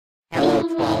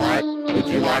Twilight. Would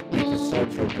you like me to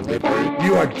sort your delivery?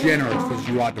 You are generous as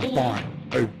you are divine,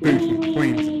 oh booty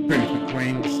queens and booty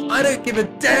queens. I don't give a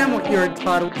damn what you're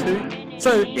entitled to.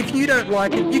 So if you don't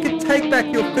like it, you can take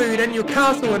back your food and your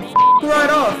castle and right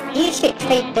off. You should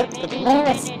treat them with more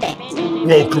respect.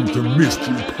 Welcome to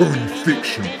Mystery Pony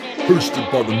Fiction,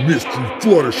 hosted by the Mystery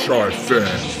Fluttershy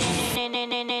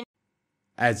fan.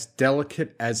 As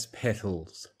Delicate as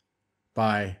Petals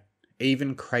by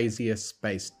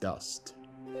EvenCrazierSpacedust.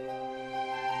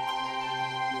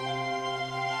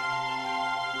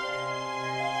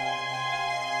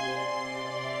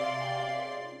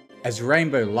 As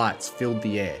rainbow lights filled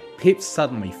the air, Pip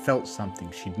suddenly felt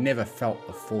something she'd never felt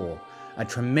before. A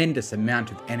tremendous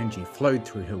amount of energy flowed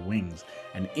through her wings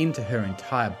and into her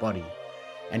entire body,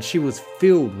 and she was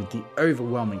filled with the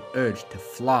overwhelming urge to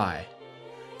fly,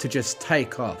 to just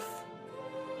take off.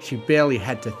 She barely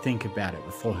had to think about it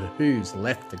before her hooves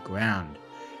left the ground,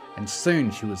 and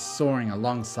soon she was soaring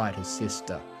alongside her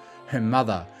sister, her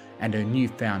mother, and her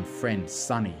newfound friend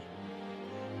Sunny.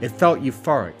 It felt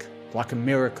euphoric, like a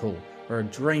miracle or a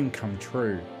dream come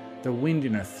true, the wind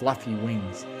in her fluffy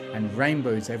wings and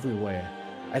rainbows everywhere,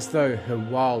 as though her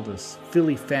wildest,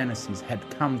 silly fantasies had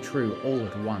come true all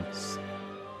at once.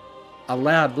 A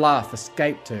loud laugh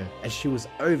escaped her as she was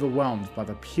overwhelmed by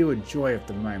the pure joy of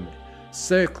the moment,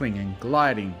 circling and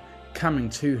gliding, coming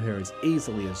to her as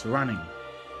easily as running.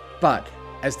 But,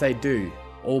 as they do,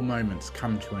 all moments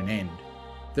come to an end.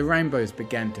 The rainbows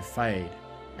began to fade,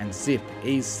 and Zip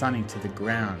eased Sunny to the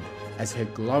ground as her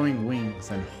glowing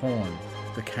wings and horn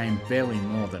became barely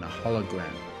more than a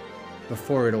hologram,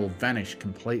 before it all vanished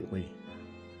completely.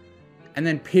 And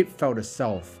then Pip felt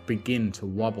herself begin to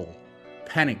wobble.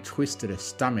 Panic twisted her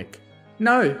stomach.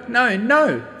 No,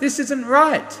 this isn't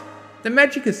right! The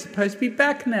magic is supposed to be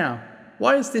back now.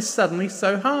 Why is this suddenly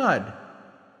so hard?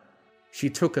 She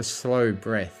took a slow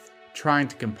breath, trying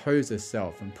to compose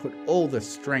herself and put all the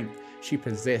strength she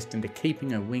possessed into keeping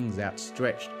her wings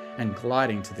outstretched and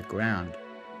gliding to the ground.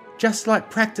 Just like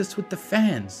practice with the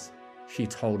fans, she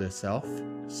told herself,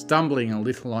 stumbling a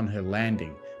little on her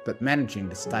landing, but managing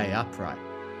to stay upright.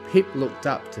 Pip looked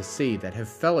up to see that her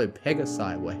fellow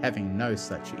Pegasi were having no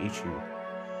such issue.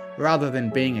 Rather than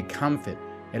being a comfort,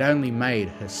 it only made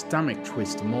her stomach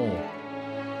twist more.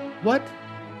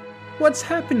 What's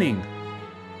happening?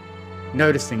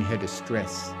 Noticing her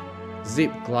distress,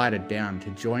 Zip glided down to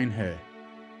join her.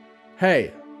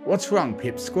 Hey, what's wrong,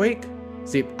 Pipsqueak?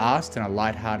 Zip asked in a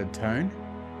light-hearted tone.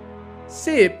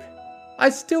 Zip, I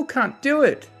still can't do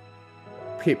it,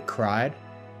 Pip cried,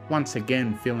 once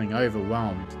again feeling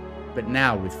overwhelmed, but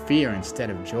now with fear instead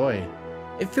of joy.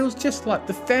 It feels just like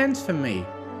the fans for me,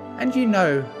 and you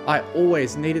know I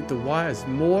always needed the wires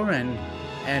more and...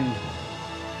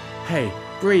 Hey,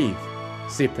 breathe.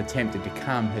 Zip attempted to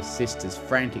calm her sister's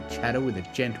frantic chatter with a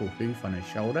gentle hoof on her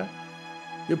shoulder.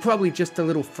 You're probably just a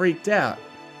little freaked out.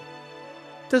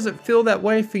 Does it feel that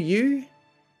way for you?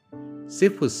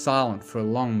 Zip was silent for a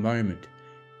long moment,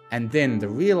 and then the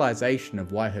realization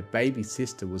of why her baby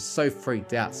sister was so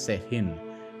freaked out set in,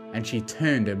 and she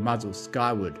turned her muzzle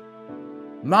skyward.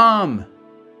 Mom!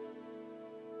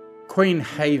 Queen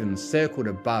Haven circled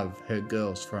above her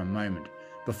girls for a moment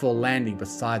before landing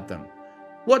beside them.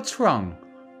 What's wrong?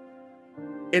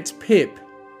 It's Pip.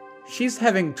 She's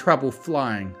having trouble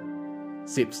flying,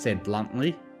 Zip said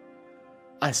bluntly.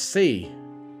 I see.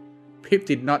 Pip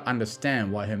did not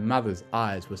understand why her mother's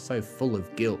eyes were so full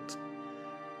of guilt.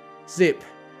 Zip,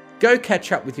 go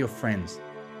catch up with your friends.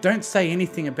 Don't say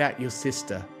anything about your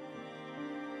sister.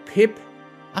 Pip,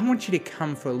 I want you to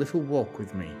come for a little walk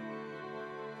with me.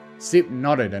 Zip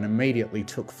nodded and immediately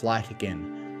took flight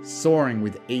again, soaring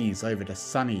with ease over to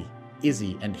Sunny,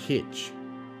 Izzy and Hitch.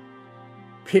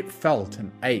 Pip felt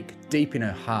an ache deep in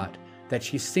her heart that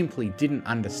she simply didn't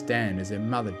understand as her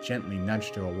mother gently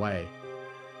nudged her away.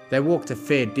 They walked a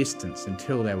fair distance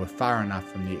until they were far enough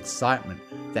from the excitement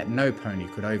that no pony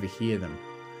could overhear them,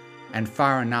 and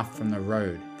far enough from the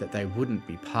road that they wouldn't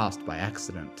be passed by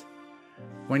accident.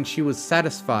 When she was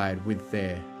satisfied with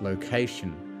their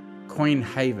location, Queen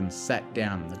Haven sat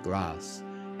down on the grass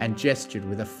and gestured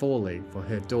with a foreleg for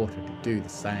her daughter to do the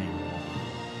same.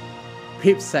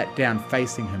 Pip sat down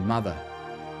facing her mother.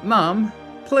 Mum,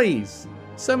 please,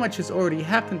 so much has already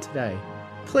happened today.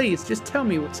 Please, just tell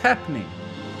me what's happening.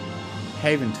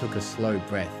 Haven took a slow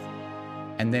breath,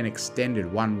 and then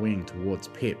extended one wing towards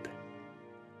Pip.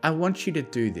 I want you to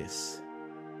do this.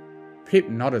 Pip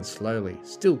nodded slowly,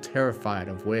 still terrified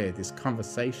of where this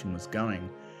conversation was going,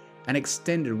 and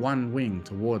extended one wing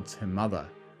towards her mother,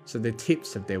 so the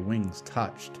tips of their wings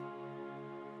touched.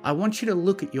 I want you to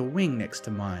look at your wing next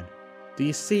to mine. Do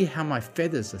you see how my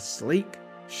feathers are sleek,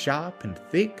 Sharp and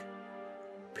thick?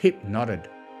 Pip nodded,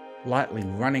 lightly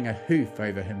running a hoof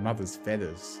over her mother's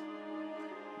feathers.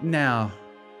 Now,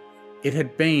 it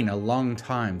had been a long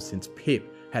time since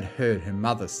Pip had heard her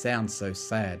mother sound so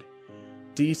sad.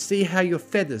 Do you see how your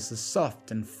feathers are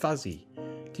soft and fuzzy?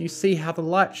 Do you see how the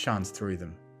light shines through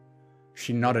them?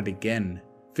 She nodded again,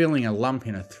 feeling a lump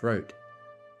in her throat.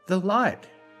 The light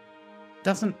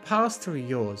doesn't pass through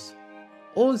yours,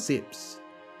 or Zip's.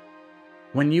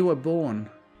 When you were born,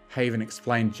 Haven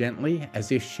explained gently,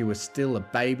 as if she was still a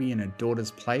baby in her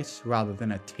daughter's place rather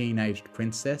than a teenaged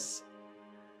princess.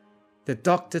 The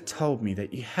doctor told me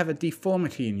that you have a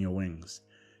deformity in your wings.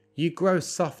 You grow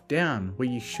soft down where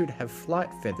you should have flight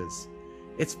feathers.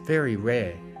 It's very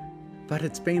rare, but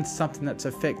it's been something that's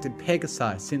affected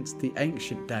Pegasi since the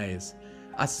ancient days.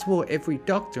 I swore every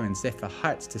doctor in Zephyr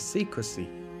Heights to secrecy.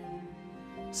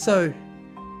 So,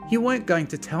 you weren't going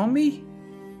to tell me?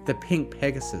 The pink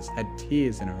Pegasus had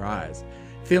tears in her eyes,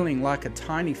 feeling like a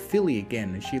tiny filly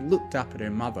again as she looked up at her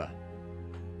mother.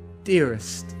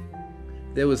 Dearest.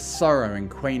 There was sorrow in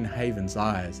Queen Haven's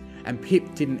eyes, and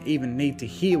Pip didn't even need to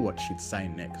hear what she'd say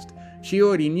next. She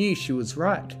already knew she was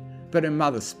right, but her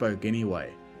mother spoke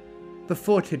anyway.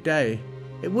 Before today,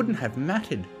 it wouldn't have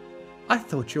mattered. I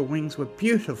thought your wings were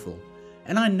beautiful,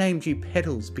 and I named you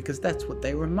Petals because that's what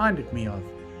they reminded me of.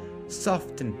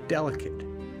 Soft and delicate.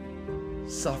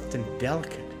 Soft and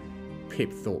delicate,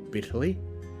 Pip thought bitterly,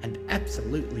 and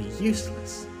absolutely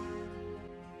useless.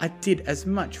 I did as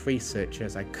much research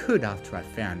as I could after I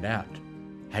found out,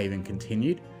 Haven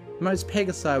continued. Most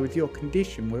Pegasi with your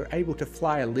condition were able to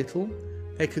fly a little.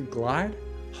 They could glide,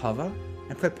 hover,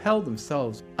 and propel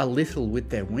themselves a little with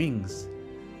their wings.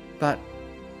 But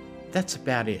that's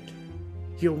about it.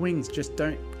 Your wings just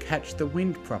don't catch the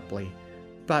wind properly.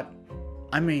 But,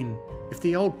 I mean, if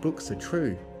the old books are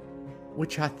true,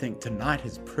 which I think tonight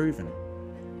has proven,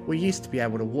 we used to be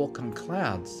able to walk on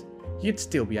clouds. You'd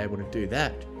still be able to do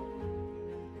that.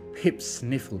 Pip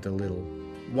sniffled a little,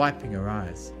 wiping her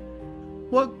eyes.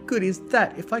 What good is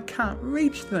that if I can't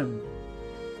reach them?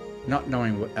 Not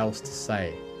knowing what else to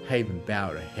say, Haven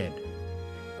bowed her head.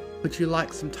 Would you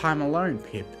like some time alone,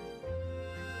 Pip?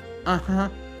 Uh-huh.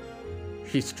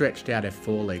 She stretched out her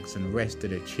forelegs and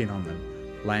rested her chin on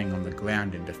them, laying on the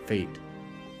ground in defeat.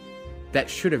 That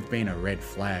should have been a red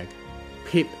flag.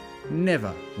 Pip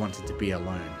never wanted to be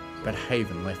alone, but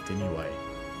Haven left anyway.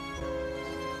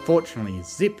 Fortunately,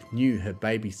 Zip knew her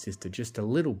baby sister just a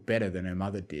little better than her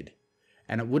mother did,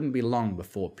 and it wouldn't be long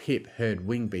before Pip heard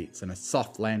wing beats and a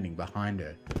soft landing behind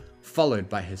her, followed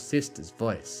by her sister's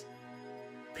voice.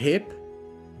 Pip?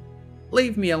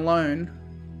 Leave me alone,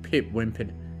 Pip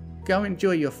whimpered. Go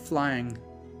enjoy your flying,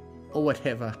 or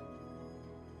whatever.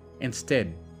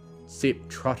 Instead, Zip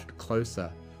trotted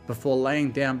closer before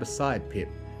laying down beside Pip,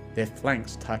 their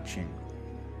flanks touching.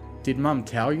 Did Mum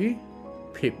tell you?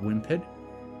 Pip whimpered.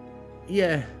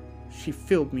 Yeah, she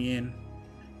filled me in.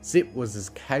 Zip was as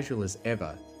casual as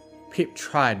ever. Pip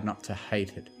tried not to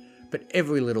hate it, but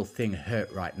every little thing hurt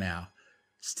right now.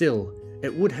 Still,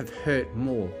 it would have hurt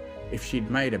more if she'd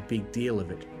made a big deal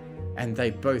of it, and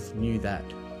they both knew that.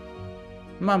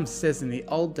 Mum says in the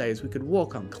old days we could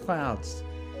walk on clouds.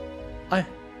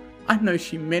 I know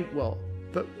she meant well,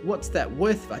 but what's that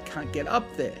worth if I can't get up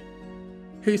there?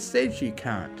 Who says you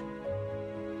can't?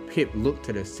 Pip looked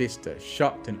at her sister,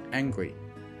 shocked and angry.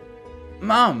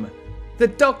 Mum! The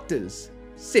doctors!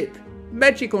 Zip,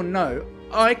 magic or no,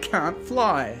 I can't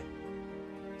fly!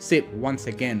 Zip once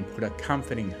again put a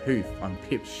comforting hoof on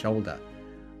Pip's shoulder.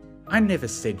 I never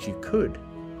said you could.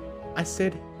 I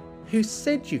said, who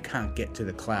said you can't get to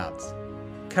the clouds?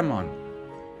 Come on,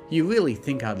 you really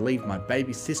think I'd leave my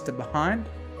baby sister behind?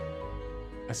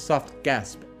 A soft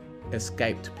gasp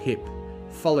escaped Pip,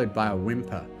 followed by a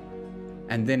whimper,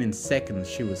 and then in seconds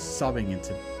she was sobbing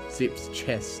into Zip's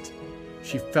chest.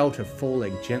 She felt her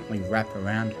foreleg gently wrap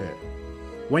around her.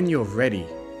 When you're ready,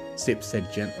 Zip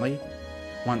said gently,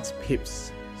 once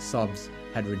Pip's sobs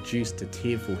had reduced to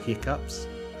tearful hiccups.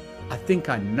 I think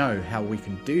I know how we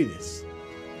can do this.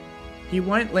 You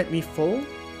won't let me fall?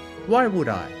 Why would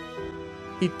I?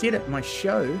 You did at my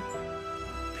show.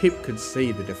 Pip could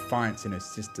see the defiance in her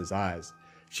sister's eyes.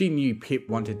 She knew Pip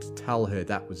wanted to tell her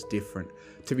that was different,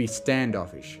 to be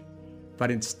standoffish,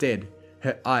 but instead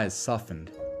her eyes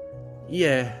softened.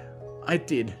 Yeah, I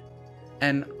did,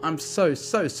 and I'm so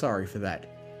sorry for that.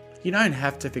 You don't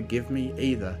have to forgive me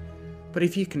either, but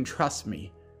if you can trust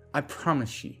me, I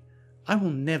promise you, I will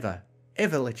never,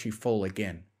 ever let you fall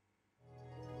again.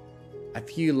 A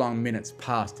few long minutes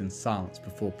passed in silence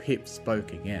before Pip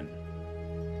spoke again.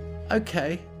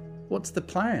 Okay, what's the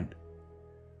plan?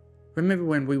 Remember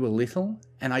when we were little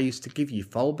and I used to give you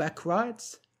fallback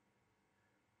rides?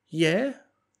 Yeah?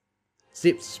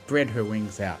 Zip spread her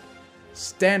wings out.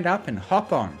 Stand up and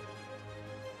hop on.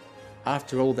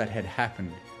 After all that had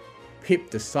happened, Pip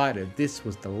decided this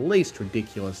was the least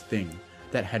ridiculous thing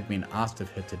that had been asked of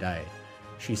her today.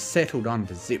 She settled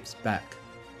onto Zip's back.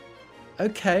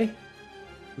 Okay,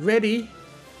 ready?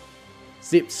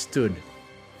 Zip stood,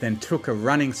 then took a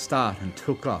running start and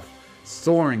took off,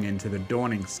 soaring into the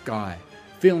dawning sky,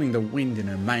 feeling the wind in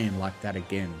her mane like that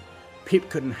again. Pip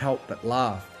couldn't help but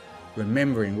laugh,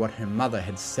 remembering what her mother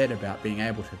had said about being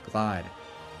able to glide.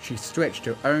 She stretched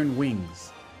her own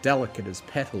wings, delicate as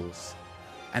petals,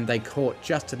 and they caught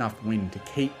just enough wind to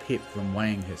keep Pip from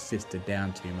weighing her sister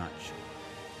down too much.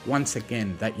 Once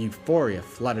again, that euphoria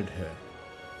flooded her.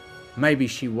 Maybe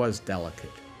she was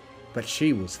delicate, but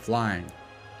she was flying,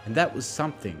 and that was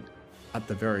something, at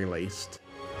the very least.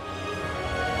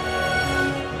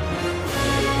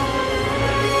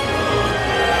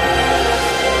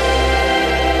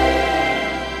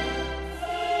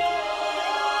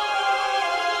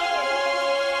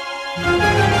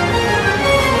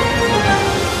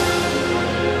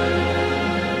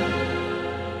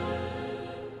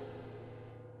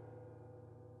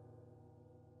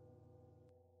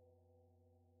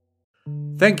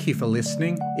 Thank you for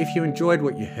listening. If you enjoyed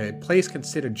what you heard, please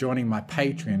consider joining my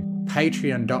Patreon,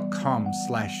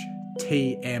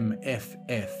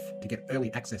 patreon.com/TMFF, to get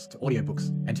early access to audiobooks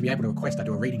and to be able to request I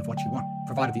do a reading of what you want,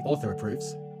 provided the author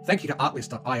approves. Thank you to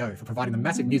Artlist.io for providing the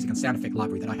massive music and sound effect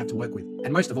library that I have to work with.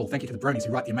 And most of all, thank you to the bronies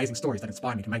who write the amazing stories that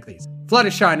inspire me to make these.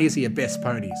 Fluttershy and Izzy are best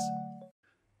ponies.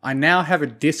 I now have a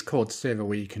Discord server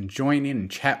where you can join in and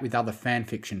chat with other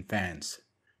fanfiction fans.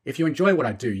 If you enjoy what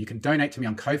I do, you can donate to me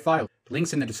on Ko-Fi,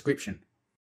 links in the description.